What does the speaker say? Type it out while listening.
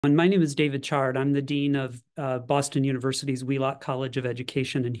And my name is David Chard. I'm the Dean of Boston University's Wheelock College of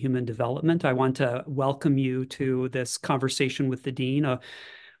Education and Human Development. I want to welcome you to this Conversation with the Dean, a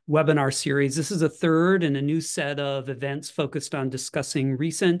webinar series. This is a third in a new set of events focused on discussing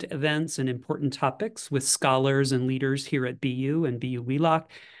recent events and important topics with scholars and leaders here at BU and BU Wheelock.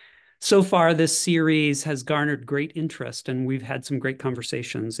 So far, this series has garnered great interest, and we've had some great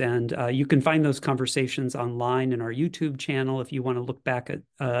conversations. And you can find those conversations online in our YouTube channel if you want to look back at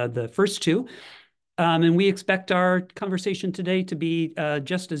the first two. And we expect our conversation today to be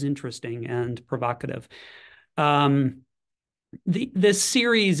just as interesting and provocative. This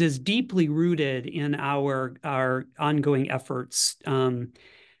series is deeply rooted in our ongoing efforts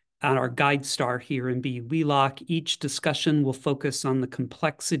on our guide star here in BU Wheelock. Each discussion will focus on the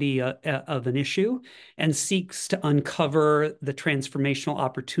complexity of an issue and seeks to uncover the transformational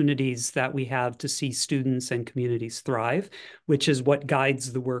opportunities that we have to see students and communities thrive, which is what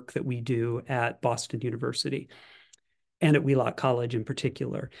guides the work that we do at Boston University and at Wheelock College in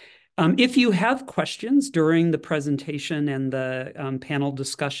particular. If you have questions during the presentation and the panel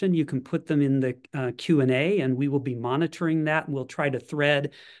discussion, you can put them in the Q&A, and we will be monitoring that. We'll try to thread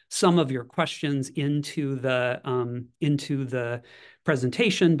some of your questions into the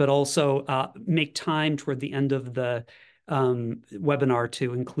presentation, but also make time toward the end of the webinar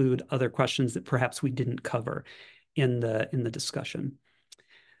to include other questions that perhaps we didn't cover in the discussion.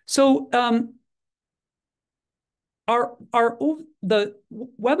 So the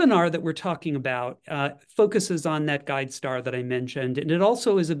webinar that we're talking about focuses on that guide star that I mentioned, and it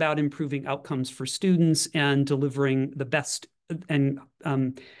also is about improving outcomes for students and delivering the best and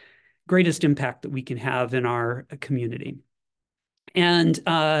greatest impact that we can have in our community. And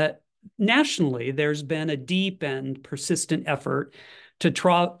nationally, there's been a deep and persistent effort to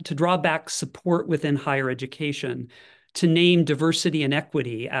draw back support within higher education, to name diversity and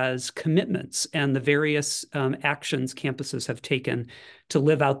equity as commitments and the various actions campuses have taken to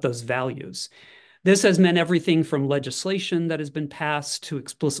live out those values. This has meant everything from legislation that has been passed to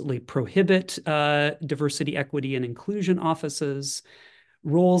explicitly prohibit diversity, equity, and inclusion offices,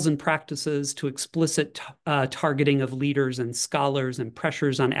 roles and practices to explicit targeting of leaders and scholars, and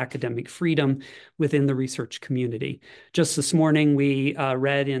pressures on academic freedom within the research community. Just this morning, we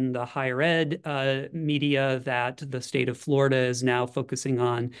read in the higher ed media that the state of Florida is now focusing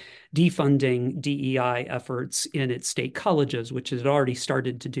on defunding DEI efforts in its state colleges, which it already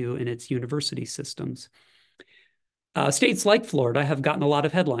started to do in its university systems. States like Florida have gotten a lot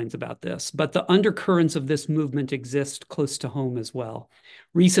of headlines about this, but the undercurrents of this movement exist close to home as well.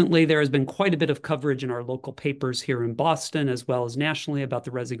 Recently, there has been quite a bit of coverage in our local papers here in Boston, as well as nationally, about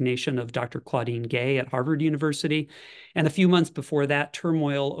the resignation of Dr. Claudine Gay at Harvard University. And a few months before that,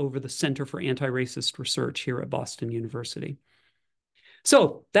 turmoil over the Center for Antiracist Research here at Boston University.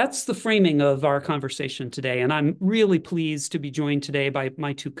 So that's the framing of our conversation today. And I'm really pleased to be joined today by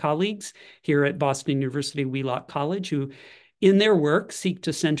my two colleagues here at Boston University Wheelock College, who in their work seek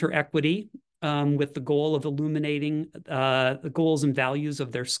to center equity with the goal of illuminating the goals and values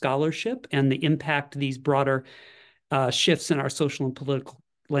of their scholarship and the impact these broader shifts in our social and political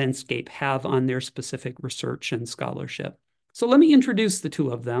landscape have on their specific research and scholarship. So let me introduce the two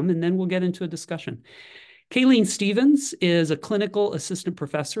of them, and then we'll get into a discussion. Kaylene Stevens is a clinical assistant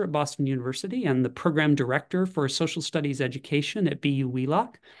professor at Boston University and the program director for social studies education at BU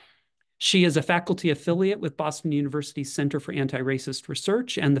Wheelock. She is a faculty affiliate with Boston University's Center for Antiracist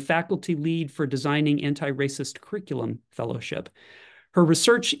Research and the faculty lead for designing anti-racist curriculum fellowship. Her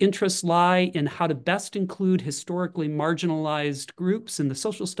research interests lie in how to best include historically marginalized groups in the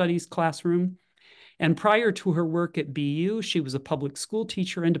social studies classroom. And prior to her work at BU, she was a public school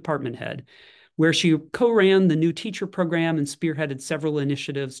teacher and department head, where she co-ran the new teacher program and spearheaded several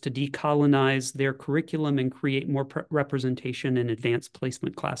initiatives to decolonize their curriculum and create more representation in advanced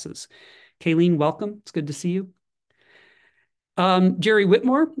placement classes. Kaylene, welcome. It's good to see you. Jerry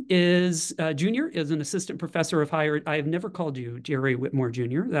Whitmore is Jr. is an assistant professor of higher. I have never called you Jerry Whitmore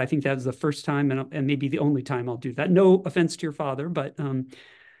Jr. I think that is the first time and maybe the only time I'll do that. No offense to your father, but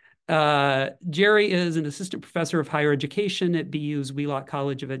Jerry is an assistant professor of higher education at BU's Wheelock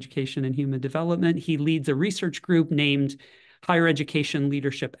College of Education and Human Development. He leads a research group named Higher Education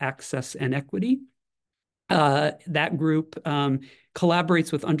Leadership, Access, and Equity. That group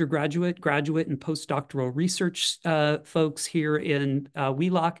collaborates with undergraduate, graduate, and postdoctoral research folks here in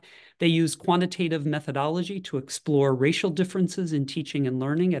Wheelock. They use quantitative methodology to explore racial differences in teaching and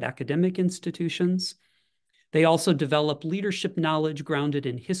learning at academic institutions. They also develop leadership knowledge grounded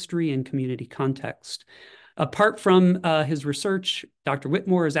in history and community context. Apart from his research, Dr.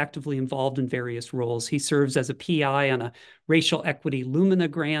 Whitmore is actively involved in various roles. He serves as a PI on a Racial Equity Lumina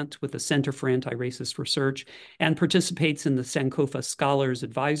grant with the Center for Anti-Racist Research and participates in the Sankofa Scholars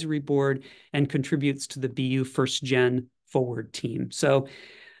Advisory Board and contributes to the BU First Gen Forward team. So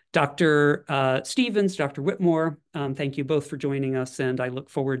Dr. Stevens, Dr. Whitmore, thank you both for joining us, and I look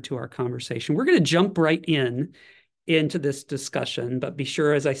forward to our conversation. We're going to jump right into this discussion, but be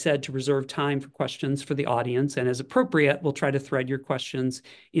sure, as I said, to reserve time for questions for the audience, and as appropriate, we'll try to thread your questions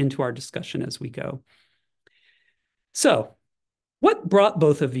into our discussion as we go. So, what brought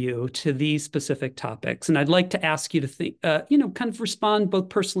both of you to these specific topics? And I'd like to ask you to think, kind of respond both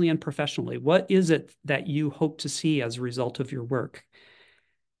personally and professionally. What is it that you hope to see as a result of your work?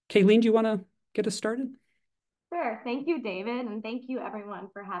 Kaylene, do you want to get us started? Sure. Thank you, David, and thank you everyone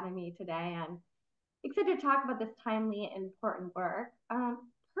for having me today. I'm excited to talk about this timely and important work.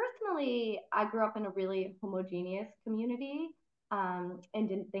 Personally, I grew up in a really homogeneous community and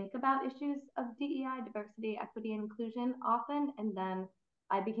didn't think about issues of DEI, diversity, equity, and inclusion often. And then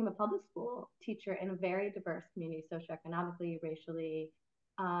I became a public school teacher in a very diverse community, socioeconomically, racially,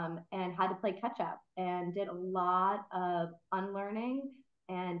 and had to play catch up and did a lot of unlearning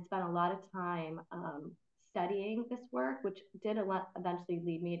and spent a lot of time studying this work, which did eventually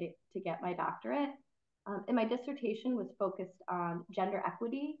lead me to get my doctorate. And my dissertation was focused on gender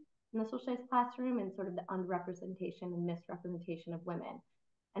equity in the socialized classroom and sort of the underrepresentation and misrepresentation of women.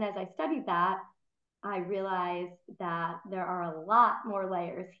 And as I studied that, I realized that there are a lot more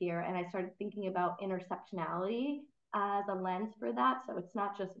layers here. And I started thinking about intersectionality as a lens for that. So it's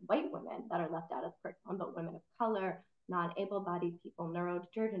not just white women that are left out of the curriculum, but women of color, non-able-bodied people,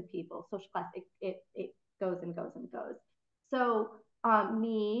 neurodivergent people, social class, it goes and goes and goes. So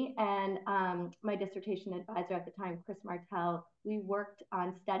me and my dissertation advisor at the time, Chris Martell, we worked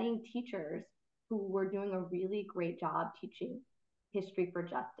on studying teachers who were doing a really great job teaching history for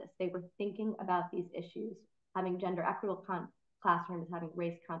justice. They were thinking about these issues, having gender equitable classrooms, having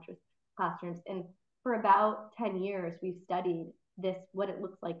race conscious classrooms. And for about 10 years, we've studied this, what it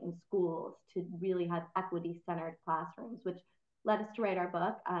looks like in schools to really have equity-centered classrooms, which led us to write our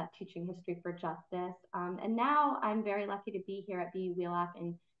book, Teaching History for Justice. And now I'm very lucky to be here at BU Wheelock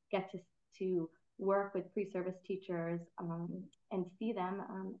and get to work with pre-service teachers and see them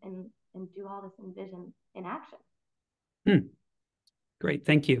and do all this in vision in action. Great,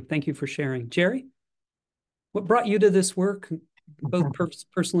 thank you. Thank you for sharing. Jerry, what brought you to this work, both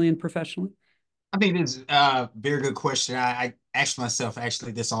personally and professionally? I think it's a very good question. I ask myself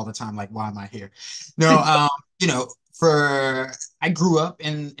actually this all the time, like, why am I here? No, I grew up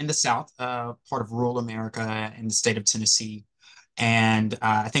in the South, part of rural America in the state of Tennessee. And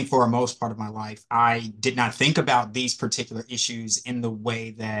I think for a most part of my life, I did not think about these particular issues in the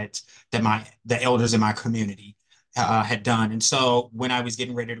way that the elders in my community had done. And so when I was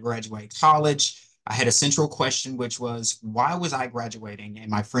getting ready to graduate college, I had a central question, which was, why was I graduating and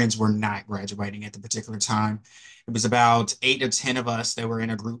my friends were not graduating at the particular time? It was about 8 or 10 of us that were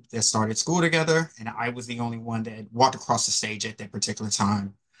in a group that started school together, and I was the only one that walked across the stage at that particular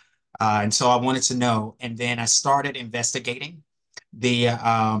time. And so I wanted to know, and then I started investigating the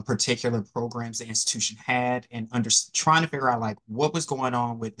particular programs the institution had and trying to figure out like what was going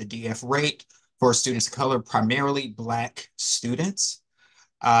on with the DF rate for students of color, primarily Black students.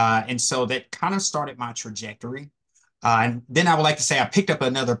 And so that kind of started my trajectory. And then I would like to say I picked up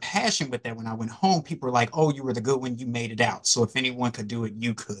another passion with that when I went home. People were like, oh, you were the good one, you made it out. So if anyone could do it,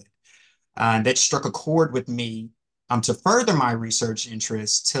 you could. And that struck a chord with me to further my research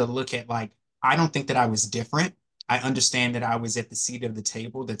interest to look at like, I don't think that I was different. I understand that I was at the seat of the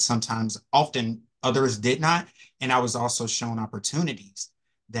table that sometimes, often others did not. And I was also shown opportunities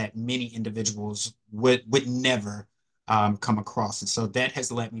that many individuals would never come across. And so that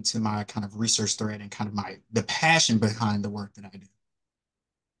has led me to my kind of research thread and kind of the passion behind the work that I do.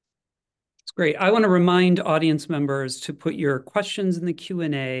 It's great. I want to remind audience members to put your questions in the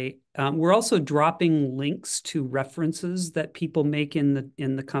Q&A. We're also dropping links to references that people make in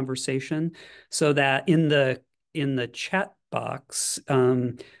the conversation, so that in the chat box,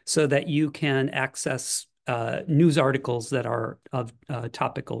 so that you can access news articles that are of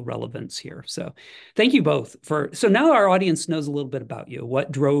topical relevance here. So thank you both so now our audience knows a little bit about you,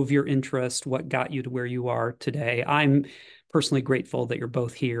 what drove your interest, what got you to where you are today. I'm personally grateful that you're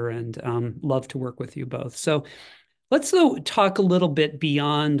both here and love to work with you both. So let's though talk a little bit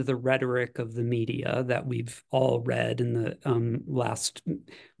beyond the rhetoric of the media that we've all read in the last,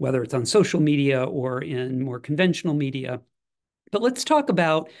 whether it's on social media or in more conventional media. But let's talk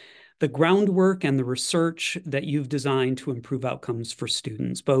about the groundwork and the research that you've designed to improve outcomes for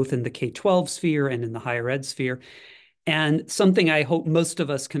students, both in the K-12 sphere and in the higher ed sphere. And something I hope most of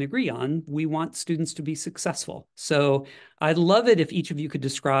us can agree on, we want students to be successful. So I'd love it if each of you could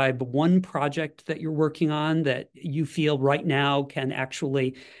describe one project that you're working on that you feel right now can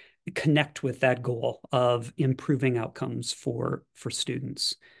actually connect with that goal of improving outcomes for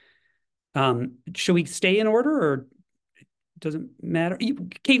students. Should we stay in order, or doesn't matter?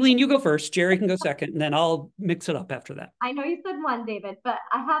 Kaylene, you go first. Jerry can go second, and then I'll mix it up after that. I know you said one, David, but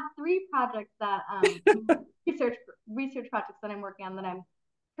I have three projects that research projects that I'm working on that I'm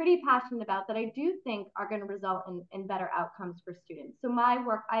pretty passionate about that I do think are going to result in better outcomes for students. So my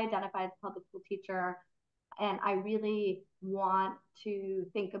work, I identify as a public school teacher, and I really want to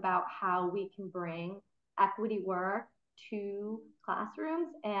think about how we can bring equity work to classrooms.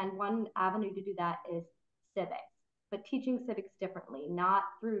 And one avenue to do that is civics, but teaching civics differently, not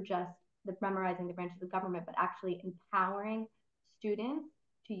through just the memorizing the branches of government, but actually empowering students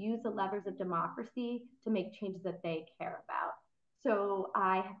to use the levers of democracy to make changes that they care about. So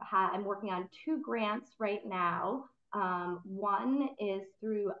I'm working on two grants right now. One is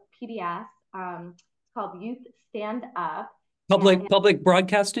through PBS. It's called Youth Stand Up. Public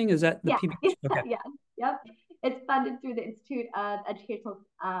broadcasting, is that the PBS? Okay. Yeah, yep. It's funded through the Institute of Educational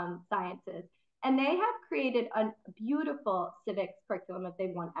Sciences. And they have created a beautiful civics curriculum that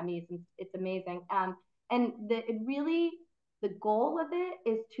they've won Emmys. It's amazing. And the goal of it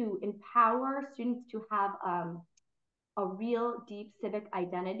is to empower students to have a real deep civic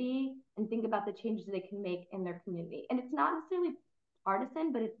identity and think about the changes they can make in their community. And it's not necessarily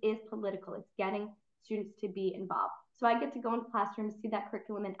partisan, but it is political. It's getting students to be involved. So I get to go into classrooms, see that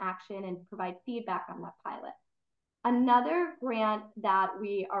curriculum in action, and provide feedback on that pilot. Another grant that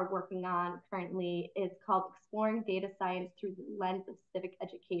we are working on currently is called Exploring Data Science Through the Lens of Civic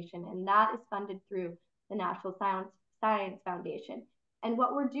Education, and that is funded through the National Science Foundation. And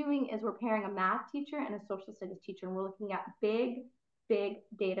what we're doing is we're pairing a math teacher and a social studies teacher, and we're looking at big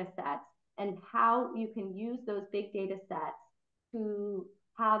data sets and how you can use those big data sets to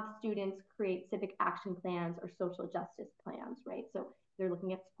have students create civic action plans or social justice plans, right? So they're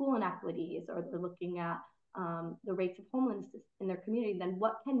looking at school inequities, or they're looking at the rates of homelessness in their community. Then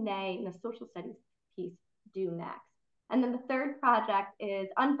what can they, in the social studies piece, do next? And then the third project is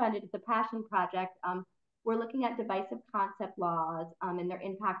unfunded. It's a passion project. We're looking at divisive concept laws and their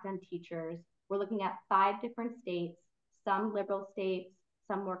impact on teachers. We're looking at 5 different states, some liberal states,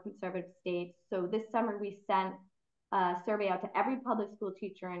 some more conservative states. So this summer we sent a survey out to every public school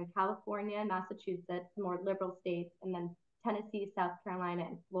teacher in California, Massachusetts, more liberal states, and then Tennessee, South Carolina,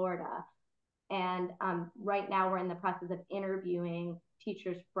 and Florida. And right now we're in the process of interviewing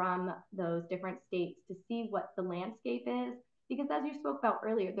teachers from those different states to see what the landscape is. Because as you spoke about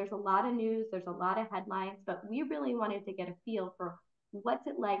earlier, there's a lot of news, there's a lot of headlines, but we really wanted to get a feel for what's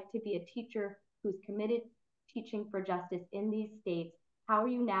it like to be a teacher who's committed teaching for justice in these states. How are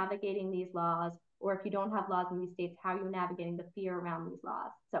you navigating these laws? Or if you don't have laws in these states, how are you navigating the fear around these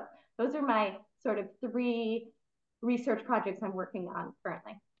laws? So those are my sort of 3 research projects I'm working on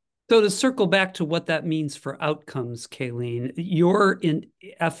currently. So to circle back to what that means for outcomes, Kaylene, your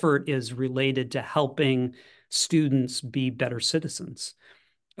effort is related to helping students be better citizens,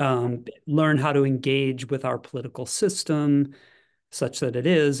 learn how to engage with our political system such that it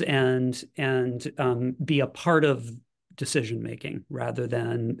is, and be a part of decision making rather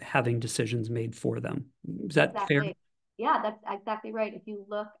than having decisions made for them. Is that exactly fair? Yeah, that's exactly right. If you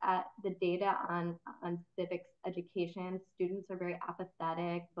look at the data on civics education, students are very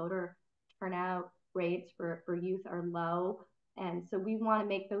apathetic. Voter turnout rates for youth are low. And so we want to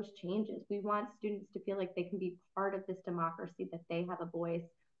make those changes. We want students to feel like they can be part of this democracy, that they have a voice.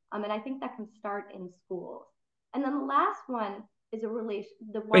 And I think that can start in schools. And then the last one is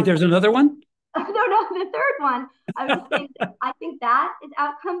Wait, there's another one? No, the third one, I was saying, I think that is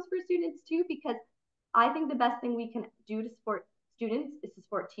outcomes for students too, because I think the best thing we can do to support students is to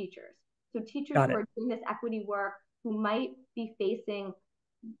support teachers. So teachers who are doing this equity work, who might be facing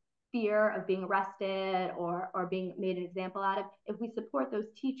fear of being arrested or being made an example out of, if we support those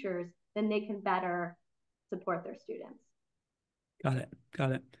teachers, then they can better support their students.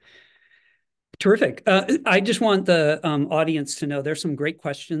 Got it. Terrific. I just want the audience to know there's some great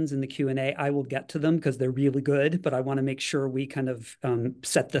questions in the Q&A. I will get to them because they're really good, but I want to make sure we kind of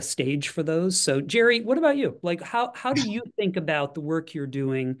set the stage for those. So Jerry, what about you? Like, how do you think about the work you're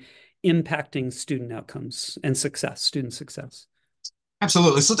doing impacting student outcomes and success, student success?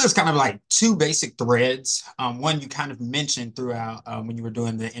 Absolutely. So there's kind of like 2 basic threads. One you kind of mentioned throughout when you were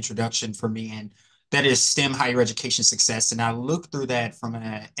doing the introduction for me, and that is STEM higher education success, and I look through that from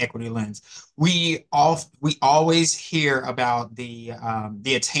an equity lens. We always hear about the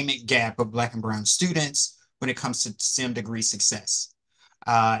attainment gap of Black and Brown students when it comes to STEM degree success.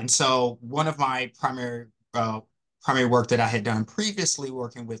 And so one of my primary work that I had done previously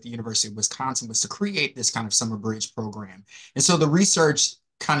working with the University of Wisconsin was to create this kind of summer bridge program. And so the research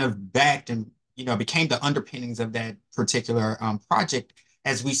kind of backed and became the underpinnings of that particular project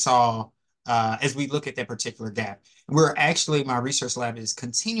as we saw as we look at that particular gap. We're actually, my research lab is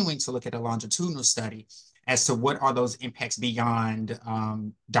continuing to look at a longitudinal study as to what are those impacts beyond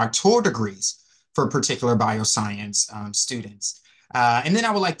doctoral degrees for particular bioscience students. And then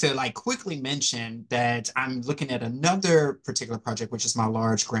I would like to quickly mention that I'm looking at another particular project, which is my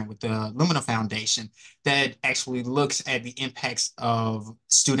large grant with the Lumina Foundation, that actually looks at the impacts of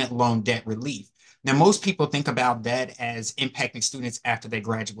student loan debt relief. Now, most people think about that as impacting students after they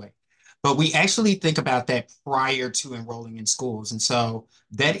graduate, but we actually think about that prior to enrolling in schools. And so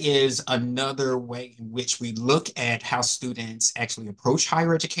that is another way in which we look at how students actually approach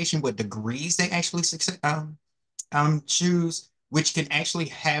higher education, what degrees they actually choose, which can actually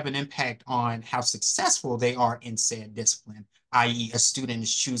have an impact on how successful they are in said discipline, i.e., a student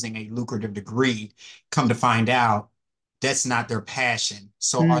is choosing a lucrative degree. Come to find out, that's not their passion.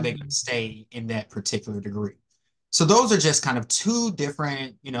 So are they going to stay in that particular degree? So those are just kind of two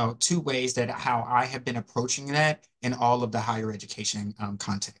different, two ways that how I have been approaching that in all of the higher education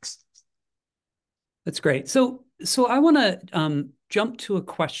contexts. That's great. So I want to jump to a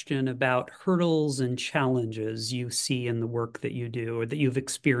question about hurdles and challenges you see in the work that you do or that you've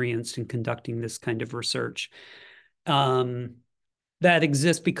experienced in conducting this kind of research that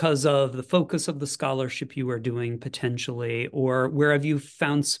exists because of the focus of the scholarship you are doing potentially, or where have you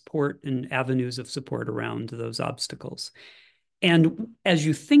found support and avenues of support around those obstacles? And as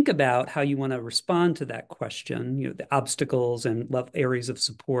you think about how you want to respond to that question, the obstacles and areas of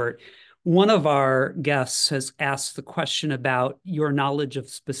support, one of our guests has asked the question about your knowledge of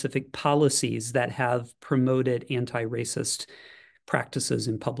specific policies that have promoted anti-racist practices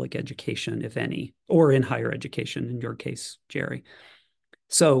in public education, if any, or in higher education, in your case, Jerry.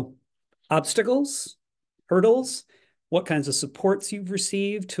 So obstacles, hurdles, what kinds of supports you've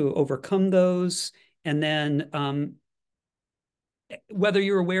received to overcome those, and then whether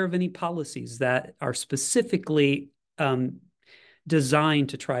you're aware of any policies that are specifically designed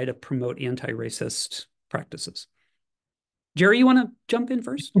to try to promote anti-racist practices. Jerry, you want to jump in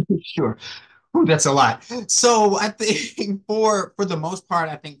first? Sure. Ooh, that's a lot. So I think for the most part,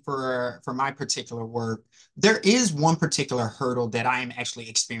 I think for my particular work, there is one particular hurdle that I am actually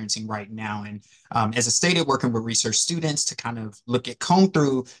experiencing right now. And as I stated, working with research students to kind of comb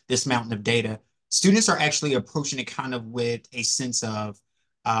through this mountain of data, students are actually approaching it kind of with a sense of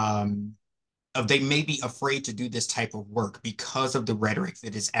they may be afraid to do this type of work because of the rhetoric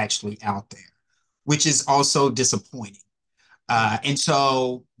that is actually out there, which is also disappointing. And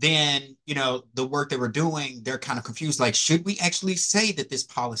so then, the work that we're doing, they're kind of confused. Like, should we actually say that this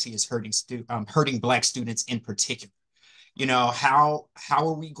policy is hurting Black students in particular? How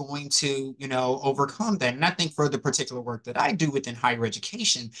are we going to, overcome that? And I think for the particular work that I do within higher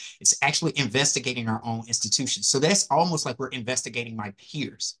education, it's actually investigating our own institutions. So that's almost like we're investigating my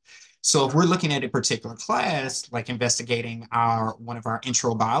peers. So if we're looking at a particular class, like investigating one of our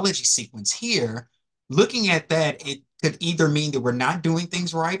intro biology sequence here, looking at that, it could either mean that we're not doing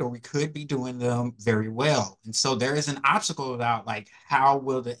things right or we could be doing them very well. And so there is an obstacle about how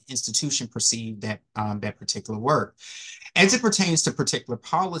will the institution perceive that particular work. As it pertains to particular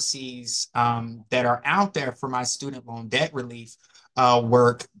policies that are out there for my student loan debt relief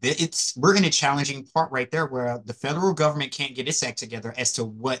work, we're in a challenging part right there where the federal government can't get its act together as to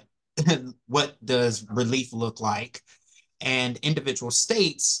what does relief look like, and individual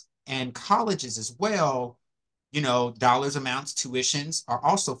states and colleges as well, dollars amounts, tuitions are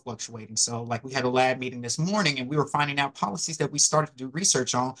also fluctuating. So we had a lab meeting this morning and we were finding out policies that we started to do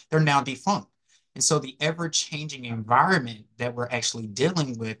research on, they're now defunct. And so the ever-changing environment that we're actually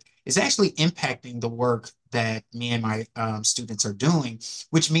dealing with is actually impacting the work that me and my students are doing,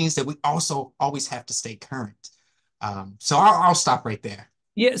 which means that we also always have to stay current. So I'll stop right there.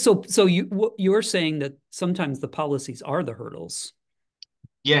 Yeah, so you're saying that sometimes the policies are the hurdles.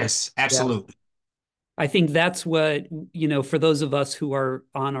 Yes, absolutely. I think that's what, for those of us who are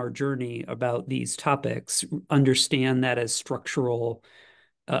on our journey about these topics, understand that as structural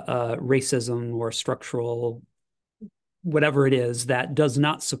racism or structural whatever it is that does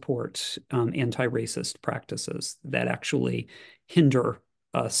not support anti-racist practices that actually hinder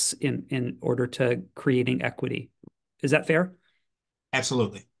us in order to creating equity. Is that fair?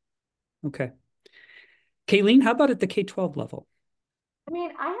 Absolutely. Okay. Kaylene, how about at the K-12 level? I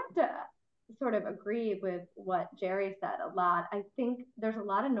mean, I have to sort of agree with what Jerry said a lot. I think there's a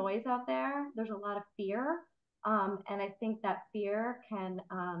lot of noise out there. There's a lot of fear. And I think that fear can,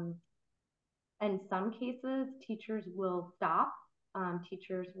 in some cases, teachers will stop.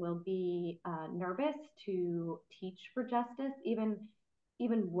 Teachers will be nervous to teach for justice.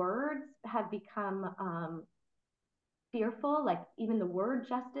 Even words have become fearful, like even the word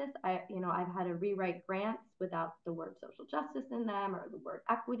justice. I've had to rewrite grants without the word social justice in them or the word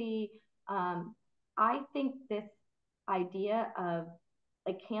equity. I think this idea of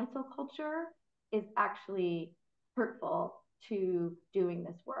like cancel culture is actually hurtful to doing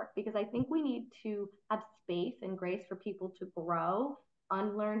this work, because I think we need to have space and grace for people to grow,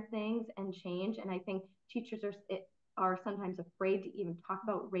 unlearn things, and change. And I think teachers are sometimes afraid to even talk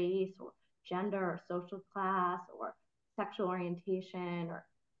about race or gender or social class or sexual orientation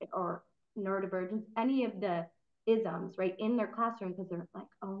or neurodivergence, any of the isms, right, in their classroom, because they're like,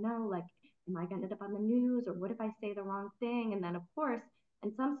 oh no, like, am I going to end up on the news, or what if I say the wrong thing? And then, of course,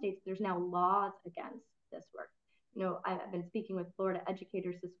 in some states, there's now laws against this work. I've been speaking with Florida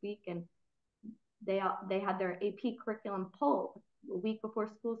educators this week, and they had their AP curriculum pulled a week before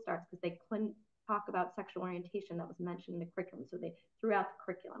school starts because they couldn't talk about sexual orientation that was mentioned in the curriculum. So they threw out the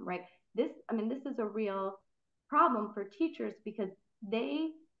curriculum, right? This is a real problem for teachers, because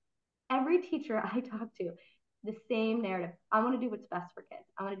every teacher I talk to, the same narrative. I want to do what's best for kids.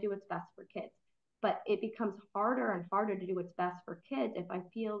 I want to do what's best for kids. But it becomes harder and harder to do what's best for kids if I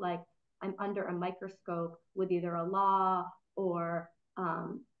feel like I'm under a microscope with either a law or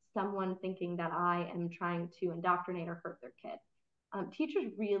someone thinking that I am trying to indoctrinate or hurt their kid.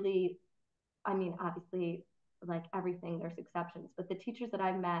 Teachers really, obviously, like everything, there's exceptions, but the teachers that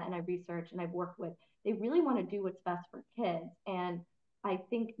I've met and I've researched and I've worked with, they really want to do what's best for kids. And I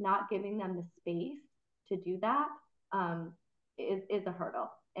think not giving them the space to do that is a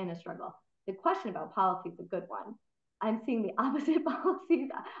hurdle and a struggle. The question about policy is a good one. I'm seeing the opposite policies.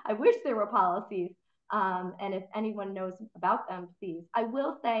 I wish there were policies. And if anyone knows about them, please. I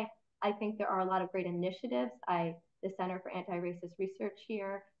will say, I think there are a lot of great initiatives. The Center for Anti-Racist Research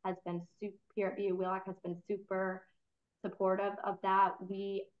here at BU Wheelock has been super supportive of that.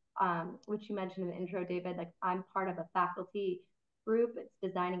 Which you mentioned in the intro, David, like I'm part of a faculty group. It's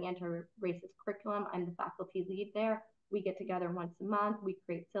designing anti-racist curriculum. I'm the faculty lead there. We get together once a month. We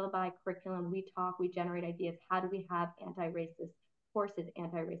create syllabi, curriculum. We talk. We generate ideas. How do we have anti-racist courses,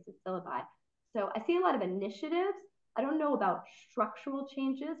 anti-racist syllabi? So I see a lot of initiatives. I don't know about structural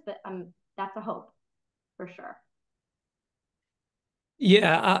changes, but that's a hope for sure.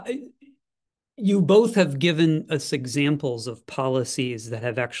 Yeah, you both have given us examples of policies that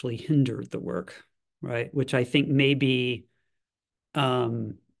have actually hindered the work, right? Which I think may be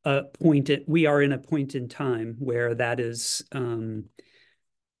we are in a point in time where that is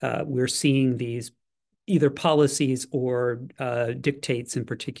we're seeing these either policies or dictates in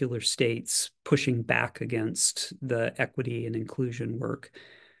particular states pushing back against the equity and inclusion work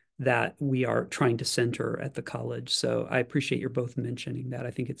that we are trying to center at the college. So I appreciate you both mentioning that.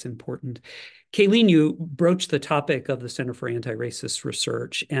 I think it's important. Kaylene, you broached the topic of the Center for Anti-Racist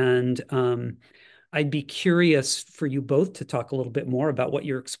Research, and I'd be curious for you both to talk a little bit more about what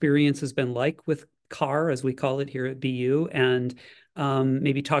your experience has been like with CAR, as we call it here at BU, and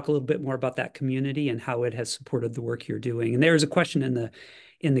maybe talk a little bit more about that community and how it has supported the work you're doing. And there's a question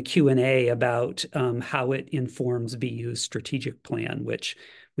in the Q&A about how it informs BU's strategic plan, which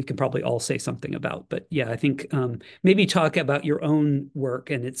we can probably all say something about. But yeah, I think maybe talk about your own work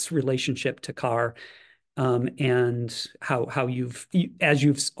and its relationship to CAR, and how as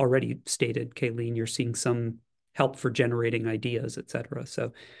you've already stated, Kaylene, you're seeing some help for generating ideas, et cetera.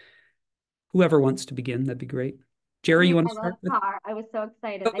 So whoever wants to begin, that'd be great. Jerry, you want to start with? CAR. I was so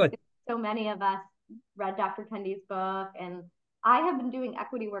excited. Oh, I think so many of us read Dr. Kendi's book, and I have been doing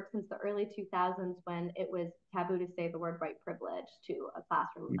equity work since the early 2000s, when it was taboo to say the word white privilege to a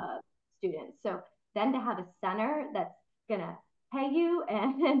classroom of students. So then to have a center that's going to pay you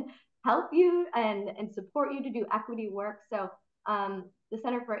and help you and support you to do equity work. So the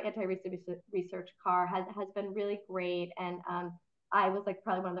Center for Anti-Racist Research, CAR, has been really great. And I was like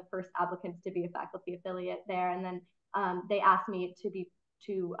probably one of the first applicants to be a faculty affiliate there. And then they asked me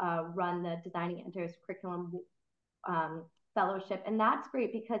to run the Designing Anti-Racist Curriculum fellowship. And that's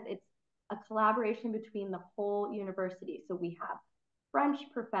great because it's a collaboration between the whole university. So we have French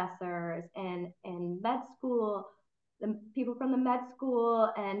professors and med school, the people from the med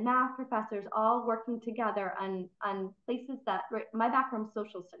school and math professors all working together on places that, right, my background is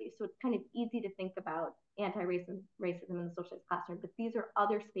social studies, so it's kind of easy to think about anti-racism in the social studies classroom, but these are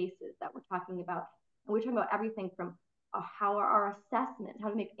other spaces that we're talking about And we're talking about everything from how are our assessments, how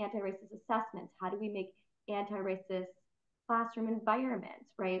to make anti-racist assessments, how do we make anti-racist classroom environments,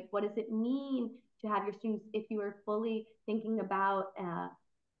 right? What does it mean to have your students, if you are fully thinking about a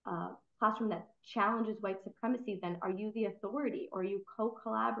classroom that challenges white supremacy, then are you the authority, or are you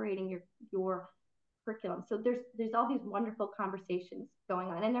co-collaborating your curriculum? So there's all these wonderful conversations going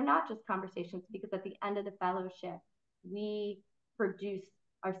on, and they're not just conversations, because at the end of the fellowship we produce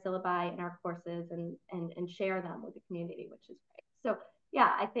our syllabi and our courses and share them with the community, which is great. So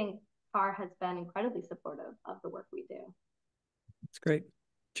yeah, I think CAR has been incredibly supportive of the work we do. That's great.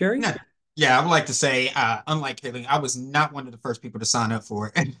 Jerry? Yeah, yeah, I would like to say, unlike Kaylene, I was not one of the first people to sign up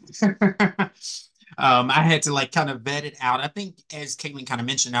for it. I had to like kind of vet it out. I think, as Kaylene kind of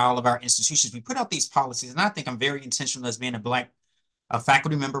mentioned, all of our institutions, we put out these policies, and I think I'm very intentional as being a Black a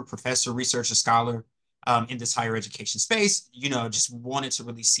faculty member, professor, researcher, scholar in this higher education space, just wanted to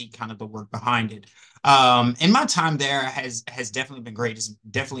really see kind of the work behind it. And my time there has definitely been great. It's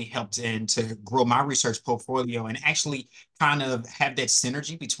definitely helped in to grow my research portfolio and actually kind of have that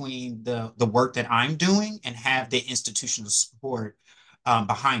synergy between the work that I'm doing and have the institutional support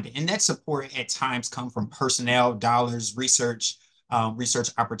behind it. And that support at times come from personnel, dollars, research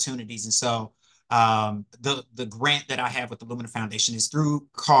opportunities. And so the grant that I have with the Lumina Foundation is through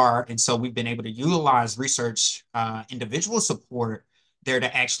CAR, and so we've been able to utilize research individual support there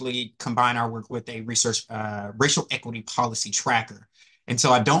to actually combine our work with a research racial equity policy tracker. And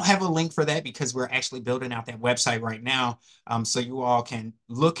so I don't have a link for that because we're actually building out that website right now. So you all can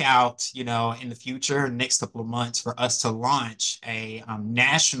look out, in the future, next couple of months, for us to launch a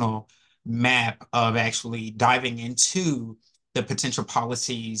national map of actually diving into the potential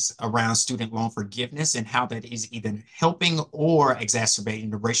policies around student loan forgiveness and how that is either helping or exacerbating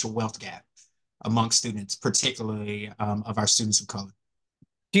the racial wealth gap among students, particularly of our students of color.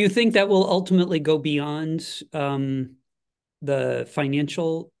 Do you think that will ultimately go beyond the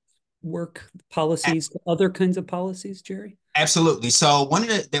financial work policies to other kinds of policies, Jerry? Absolutely. So one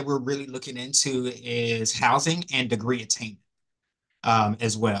of that we're really looking into is housing and degree attainment.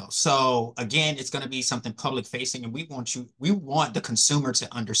 As well. So again, it's going to be something public facing, and we want the consumer to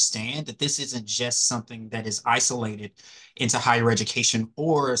understand that this isn't just something that is isolated into higher education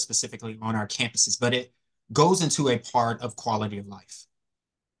or specifically on our campuses, but it goes into a part of quality of life.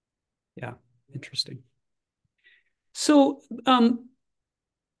 Yeah, interesting. So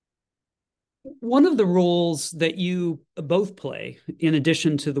one of the roles that you both play, in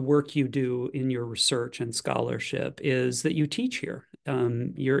addition to the work you do in your research and scholarship, is that you teach here.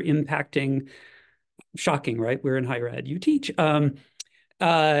 You're impacting, shocking, right? We're in higher ed. You teach.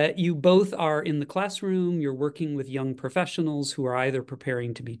 You both are in the classroom. You're working with young professionals who are either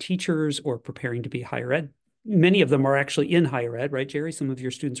preparing to be teachers or preparing to be higher ed. Many of them are actually in higher ed, right, Jerry? Some of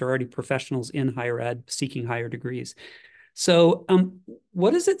your students are already professionals in higher ed, seeking higher degrees. So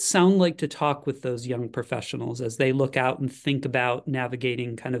what does it sound like to talk with those young professionals as they look out and think about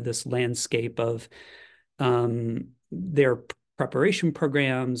navigating kind of this landscape of their preparation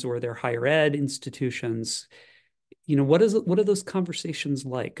programs or their higher ed institutions? What are those conversations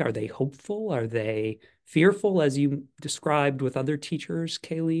like? Are they hopeful? Are they fearful, as you described with other teachers,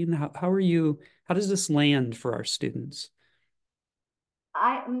 Kaylene? How does this land for our students?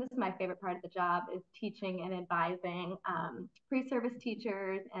 This is my favorite part of the job, is teaching and advising pre-service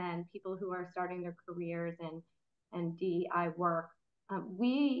teachers and people who are starting their careers and DEI work.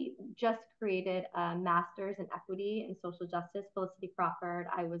 We just created a master's in equity and social justice. Felicity Crawford,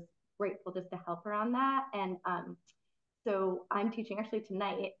 I was grateful just to help her on that. And so I'm teaching, actually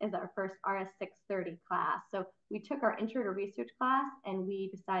tonight is our first RS 630 class. So we took our intro to research class and we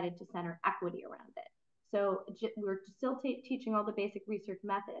decided to center equity around it. So we're still teaching all the basic research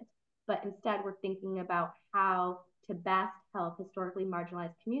methods, but instead we're thinking about how to best help historically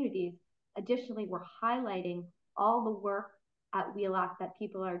marginalized communities. Additionally, we're highlighting all the work at Wheelock that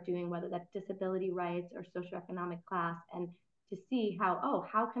people are doing, whether that's disability rights or socioeconomic class, and to see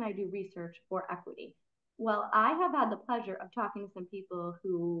how can I do research for equity? Well, I have had the pleasure of talking to some people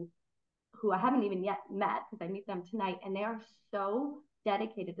who I haven't even yet met, because I meet them tonight, and they are so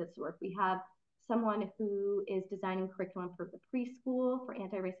dedicated to this work. We have someone who is designing curriculum for the preschool, for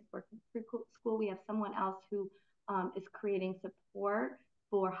anti-racist work in preschool. We have someone else who is creating support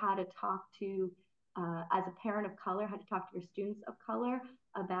for how to talk to, as a parent of color, how to talk to your students of color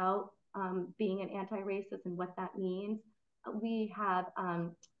about being an anti-racist and what that means. We have,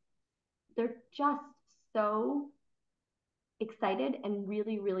 they're just so excited and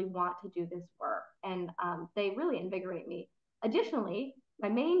really, really want to do this work. And they really invigorate me. Additionally, my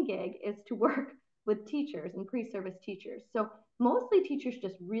main gig is to work with teachers and pre-service teachers. So mostly teachers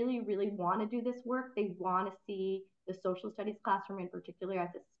just really, really want to do this work. They want to see the social studies classroom in particular as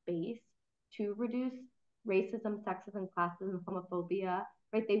a space to reduce racism, sexism, classism, homophobia,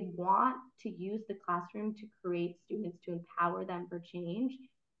 right? They want to use the classroom to create students, to empower them for change.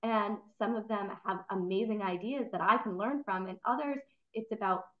 And some of them have amazing ideas that I can learn from, and others, it's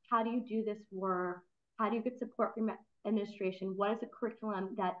about how do you do this work? How do you get support from administration? What does a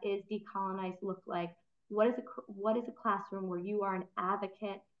curriculum that is decolonized look like? What is a classroom where you are an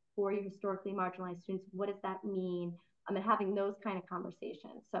advocate for your historically marginalized students? What does that mean? And having those kind of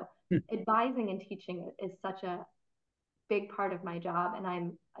conversations. So advising and teaching is such a big part of my job, and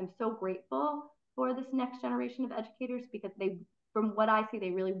I'm so grateful for this next generation of educators because they, from what I see, they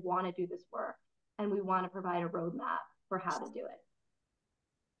really want to do this work, and we want to provide a roadmap for how to do it.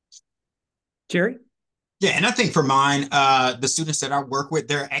 Jerry? Yeah, and I think for mine, the students that I work with,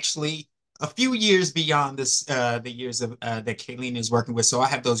 they're actually a few years beyond this, the years of that Kaylene is working with. So I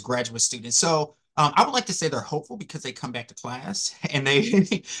have those graduate students. So I would like to say they're hopeful because they come back to class and they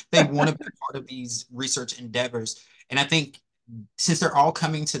they want to be part of these research endeavors. And I think since they're all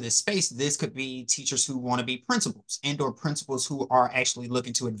coming to this space, this could be teachers who want to be principals and/or principals who are actually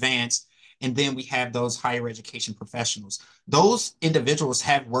looking to advance. And then we have those higher education professionals. Those individuals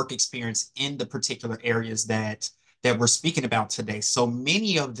have work experience in the particular areas that we're speaking about today. So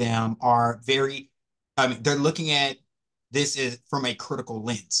many of them are very, I mean, they're looking at this is from a critical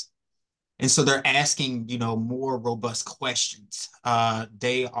lens. And so they're asking, more robust questions.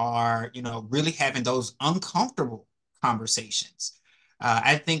 They are, really having those uncomfortable conversations.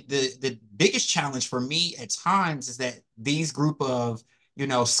 I think the biggest challenge for me at times is that these group of,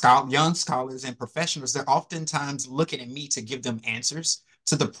 young scholars and professionals, they're oftentimes looking at me to give them answers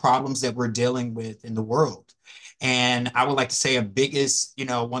to the problems that we're dealing with in the world. And I would like to say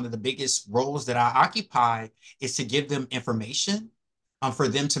one of the biggest roles that I occupy is to give them information for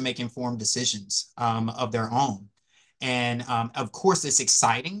them to make informed decisions of their own. And of course, it's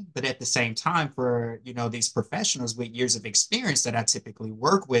exciting, but at the same time, for these professionals with years of experience that I typically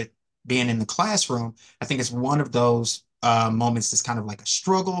work with, being in the classroom, I think it's one of those moments that's kind of like a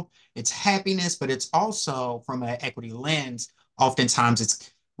struggle. It's happiness, but it's also from an equity lens.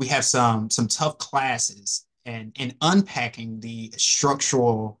 Oftentimes, we have some tough classes, and in unpacking the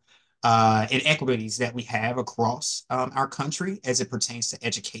structural inequities that we have across our country as it pertains to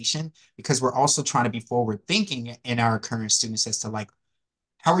education, because we're also trying to be forward thinking in our current students as to like,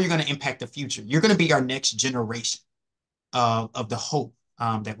 how are you going to impact the future? You're going to be our next generation of the hope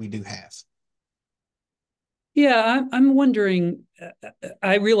that we do have. Yeah, I'm wondering,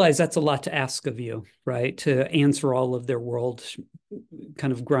 I realize that's a lot to ask of you, right? To answer all of their world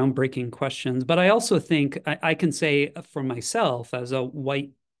kind of groundbreaking questions. But I also think I can say for myself as a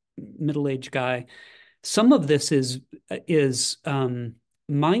white middle-aged guy, some of this is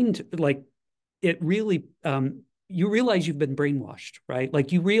mind, like it really you realize you've been brainwashed, right?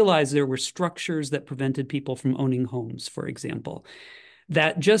 Like you realize there were structures that prevented people from owning homes, for example,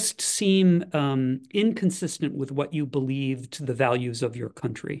 that just seem inconsistent with what you believed the values of your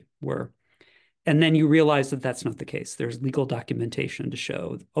country were. And then you realize that that's not the case. There's legal documentation to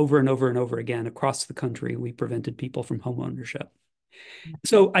show over and over and over again across the country, we prevented people from home ownership.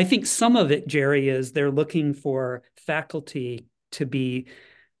 So I think some of it, Jerry, is they're looking for faculty to be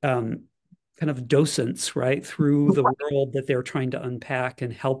kind of docents, right, through the world that they're trying to unpack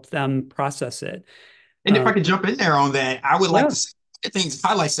and help them process it. And if I could jump in there on that, I would like Yeah. to say the things,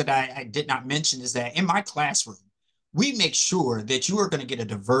 highlights that I did not mention is that in my classroom, we make sure that you are going to get a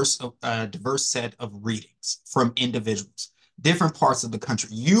diverse set of readings from individuals, different parts of the country.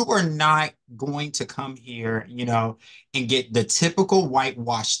 You are not going to come here, and get the typical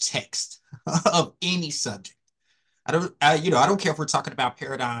whitewashed text of any subject. I don't care if we're talking about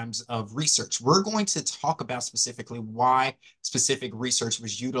paradigms of research. We're going to talk about specifically why specific research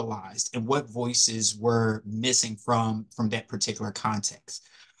was utilized and what voices were missing from that particular context.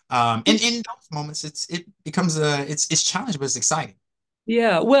 And in those moments, it becomes it's challenging, but it's exciting.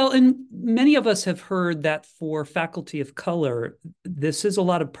 Yeah, well, and many of us have heard that for faculty of color, this is a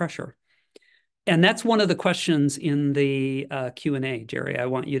lot of pressure. And that's one of the questions in the Q&A, Jerry, I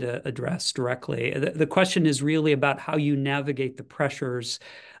want you to address directly. The question is really about how you navigate the pressures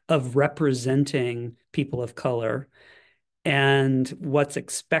of representing people of color and what's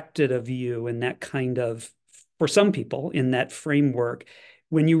expected of you in that kind of, for some people, in that framework.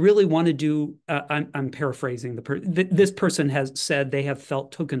 When you really want to do, I'm paraphrasing this person has said they have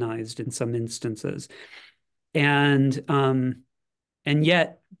felt tokenized in some instances. And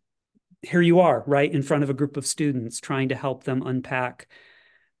yet, here you are, right, in front of a group of students trying to help them unpack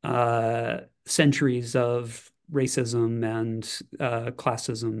centuries of racism and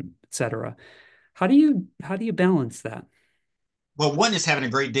classism, et cetera. How do you balance that? Well, one is having a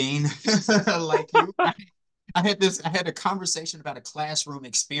great dean like you. I had a conversation about a classroom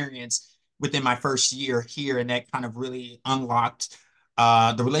experience within my first year here, and that kind of really unlocked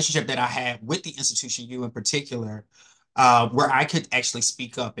the relationship that I had with the institution, you in particular, where I could actually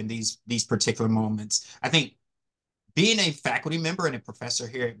speak up in these particular moments. I think being a faculty member and a professor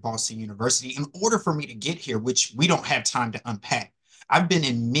here at Boston University, in order for me to get here, which we don't have time to unpack, I've been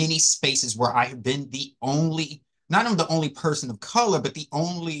in many spaces where I have been the only, not only the only person of color, but the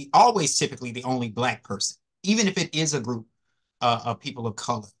only, always typically the only Black person, even if it is a group of people of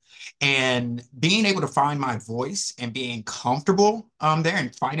color. And being able to find my voice and being comfortable there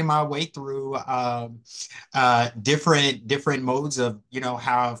and fighting my way through different modes of,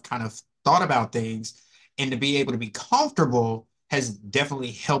 how I've kind of thought about things, and to be able to be comfortable has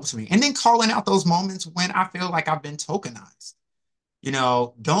definitely helped me. And then calling out those moments when I feel like I've been tokenized.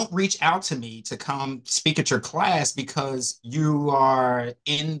 Don't reach out to me to come speak at your class because you are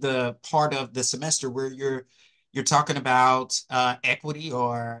in the part of the semester where you're talking about equity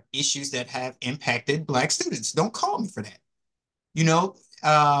or issues that have impacted Black students. Don't call me for that. you know.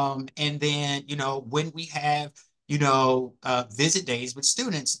 And then, when we have, visit days with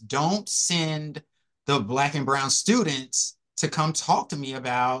students, don't send the Black and brown students to come talk to me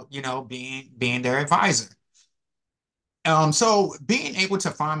about, being their advisor. So being able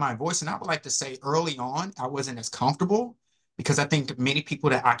to find my voice, and I would like to say early on, I wasn't as comfortable because I think many people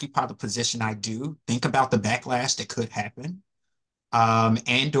that occupy the position I do think about the backlash that could happen,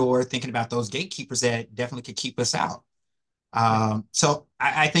 and or thinking about those gatekeepers that definitely could keep us out. So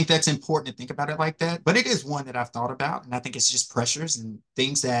I think that's important to think about it like that. But it is one that I've thought about, and I think it's just pressures and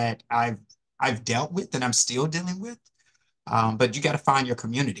things that I've dealt with and I'm still dealing with. But you got to find your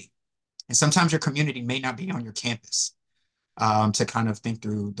community, and sometimes your community may not be on your campus to kind of think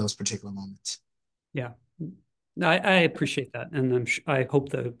through those particular moments. Yeah, I appreciate that, and I hope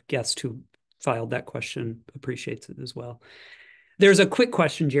the guest who filed that question appreciates it as well. There's a quick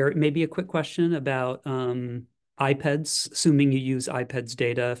question, Jared, maybe a quick question about iPads, assuming you use iPads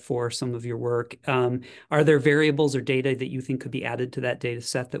data for some of your work. Are there variables or data that you think could be added to that data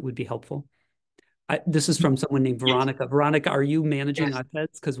set that would be helpful? This is from someone named Yes. Veronica. Veronica, are you managing Yes.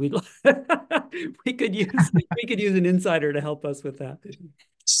 iPads? Because we could use an insider to help us with that.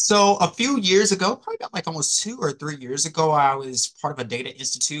 So a few years ago, probably about like almost 2 or 3 years ago, I was part of a data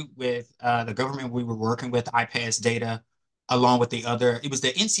institute with the government. We were working with iPads data along with it was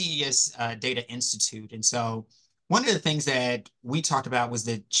the NCES Data Institute. And so one of the things that we talked about was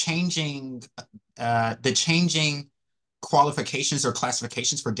the changing qualifications or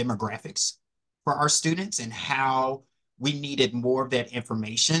classifications for demographics for our students, and how we needed more of that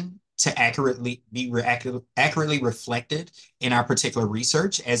information to accurately reflected in our particular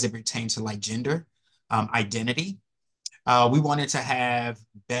research as it pertains to like gender, identity. We wanted to have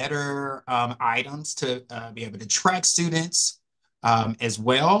better items to be able to track students as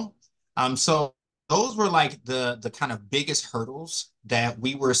well. So those were like the kind of biggest hurdles that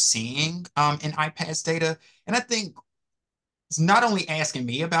we were seeing in iPads data. And I think it's not only asking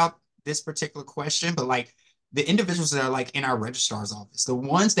me about this particular question, but like the individuals that are like in our registrar's office, the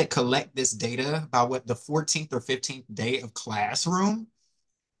ones that collect this data about what the 14th or 15th day of classroom.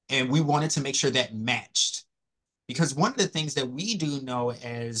 And we wanted to make sure that matched. Because one of the things that we do know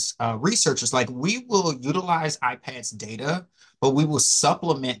as researchers, like we will utilize iPad's data, but we will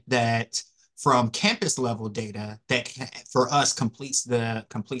supplement that from campus level data that for us completes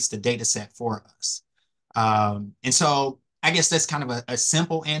the data set for us. And so I guess that's kind of a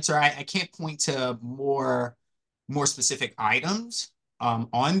simple answer. I can't point to more specific items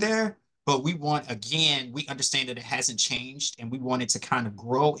on there, but we understand that it hasn't changed, and we wanted to kind of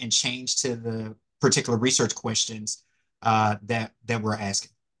grow and change to the particular research questions that we're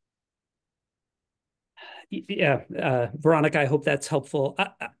asking. Yeah, Veronica, I hope that's helpful.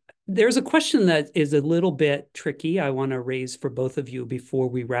 There's a question that is a little bit tricky I want to raise for both of you before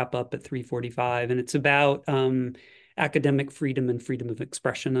we wrap up at 3:45, and it's about academic freedom and freedom of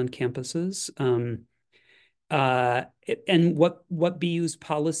expression on campuses. And what BU's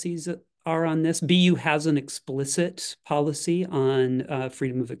policies are on this. BU has an explicit policy on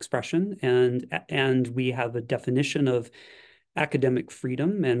freedom of expression, and we have a definition of academic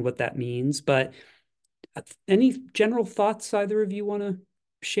freedom and what that means. But any general thoughts either of you want to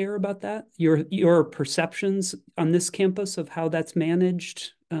share about that? Your perceptions on this campus of how that's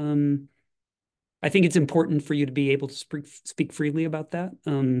managed? I think it's important for you to be able to speak freely about that.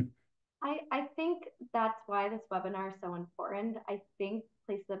 I think that's why this webinar is so important. I think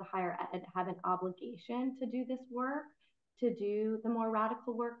places of higher ed have an obligation to do this work, to do the more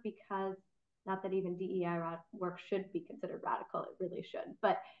radical work, because not that even DEI work should be considered radical, it really should,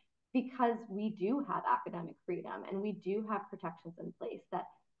 but because we do have academic freedom and we do have protections in place that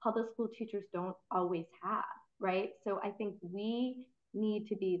public school teachers don't always have, right? So I think we need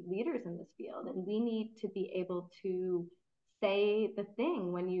to be leaders in this field, and we need to be able to say the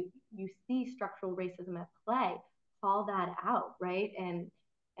thing when you see structural racism at play, call that out, right? And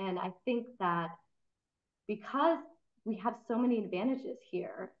I think that because we have so many advantages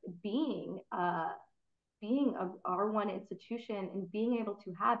here, being a R1 institution and being able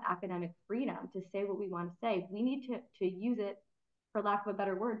to have academic freedom to say what we want to say, we need to use it, for lack of a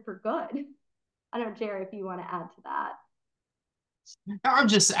better word, for good. I don't know, Jerry, if you want to add to that.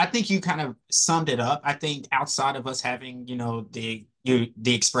 I think you kind of summed it up. I think outside of us having, the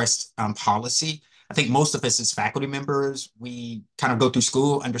expressed policy, I think most of us as faculty members, we kind of go through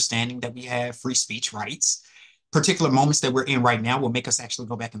school understanding that we have free speech rights. Particular moments that we're in right now will make us actually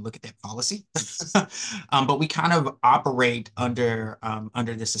go back and look at that policy. But we kind of operate under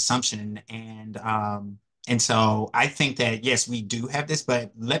this assumption, and so I think that yes, we do have this,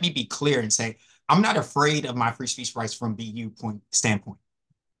 but let me be clear and say I'm not afraid of my free speech rights from BU standpoint.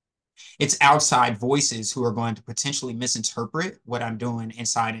 It's outside voices who are going to potentially misinterpret what I'm doing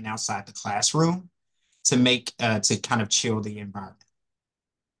inside and outside the classroom to kind of chill the environment.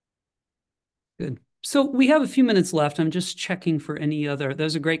 Good. So we have a few minutes left. I'm just checking for any other.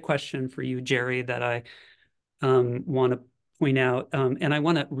 There's a great question for you, Jerry, that I want to point out. And I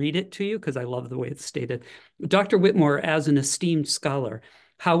want to read it to you because I love the way it's stated. Dr. Whitmore, as an esteemed scholar,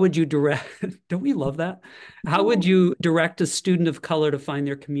 how would you direct, don't we love that? How would you direct a student of color to find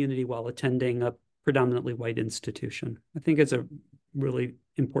their community while attending a predominantly white institution? I think it's a really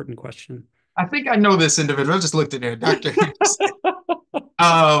important question. I think I know this individual. I just looked at there, Dr.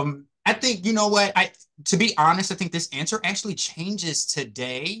 I think, you know what, to be honest, I think this answer actually changes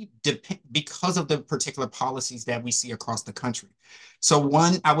today because of the particular policies that we see across the country. So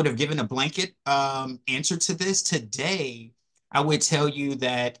one, I would have given a blanket answer to this. Today, I would tell you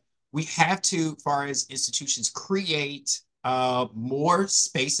that we have to, as far as institutions, create more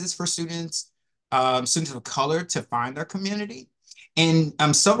spaces for students of color to find their community in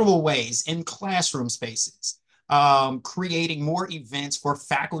several ways, in classroom spaces, creating more events for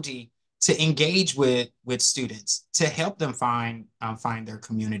faculty to engage with students, to help them find their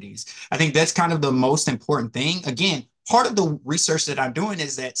communities. I think that's kind of the most important thing. Again, part of the research that I'm doing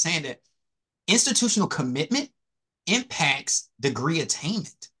is that saying that institutional commitment impacts degree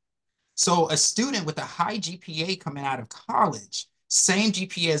attainment. So a student with a high GPA coming out of college, same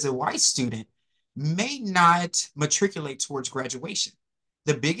GPA as a white student, may not matriculate towards graduation.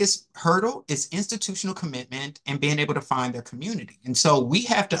 The biggest hurdle is institutional commitment and being able to find their community. And so we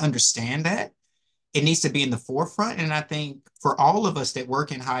have to understand that. It needs to be in the forefront. And I think for all of us that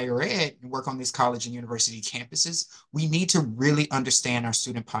work in higher ed and work on these college and university campuses, we need to really understand our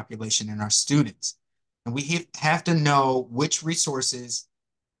student population and our students. And we have to know which resources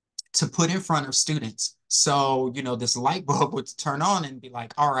to put in front of students. So, this light bulb would turn on and be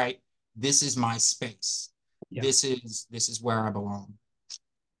like, all right, this is my space. Yeah. This is where I belong.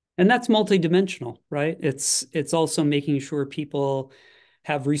 And that's multidimensional, right? It's also making sure people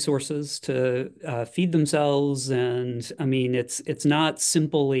have resources to feed themselves. And I mean, it's not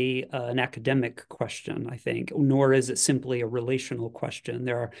simply an academic question, I think, nor is it simply a relational question.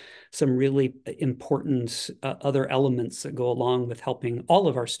 There are some really important other elements that go along with helping all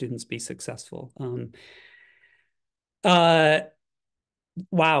of our students be successful.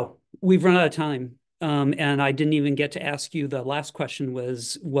 Wow, we've run out of time. And I didn't even get to ask you. The last question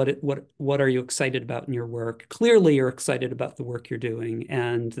was, what are you excited about in your work? Clearly, you're excited about the work you're doing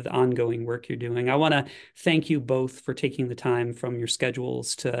and the ongoing work you're doing. I want to thank you both for taking the time from your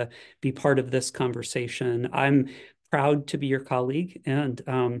schedules to be part of this conversation. I'm proud to be your colleague and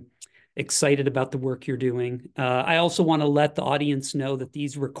excited about the work you're doing. I also want to let the audience know that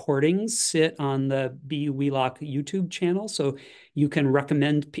these recordings sit on the BU Wheelock YouTube channel, so you can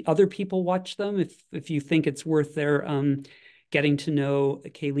recommend other people watch them if you think it's worth their getting to know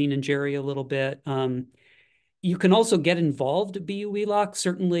Kaylene and Jerry a little bit. You can also get involved at BU Wheelock,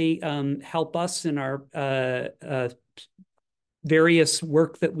 certainly help us in our various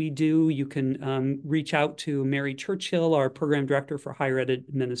work that we do. You can reach out to Mary Churchill, our program director for higher ed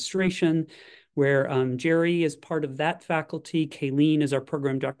administration, where Jerry is part of that faculty. Kaylene is our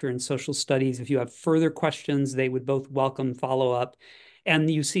program director in social studies. If you have further questions, they would both welcome follow-up. And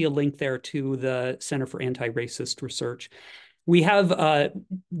you see a link there to the Center for Anti-Racist Research. We have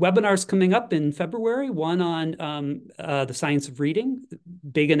webinars coming up in February, one on the science of reading.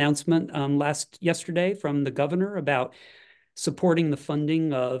 Big announcement yesterday from the governor about supporting the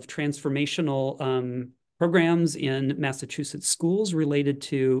funding of transformational programs in Massachusetts schools related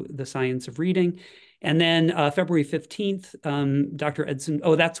to the science of reading. And then February 15th, Dr. Edson,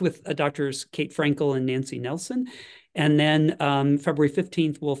 that's with Doctors Kate Frankel and Nancy Nelson. And then February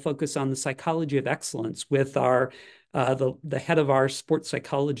 15th, we'll focus on the psychology of excellence with the head of our sports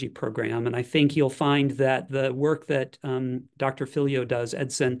psychology program. And I think you'll find that the work that Dr. Filio does,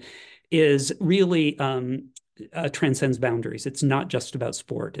 Edson, is really transcends boundaries. It's not just about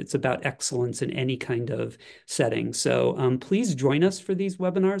sport. It's about excellence in any kind of setting. So please join us for these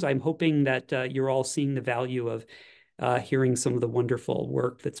webinars. I'm hoping that you're all seeing the value of hearing some of the wonderful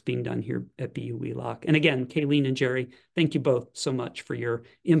work that's being done here at BU Wheelock. And again, Kaylene and Jerry, thank you both so much for your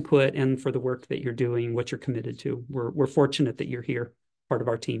input and for the work that you're doing, what you're committed to. We're fortunate that you're here, part of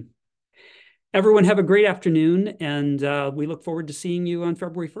our team. Everyone have a great afternoon, and we look forward to seeing you on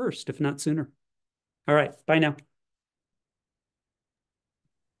February 1st, if not sooner. All right, bye now.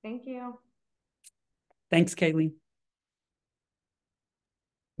 Thank you. Thanks, Kaylene.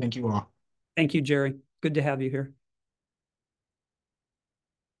 Thank you all. Thank you, Jerry. Good to have you here.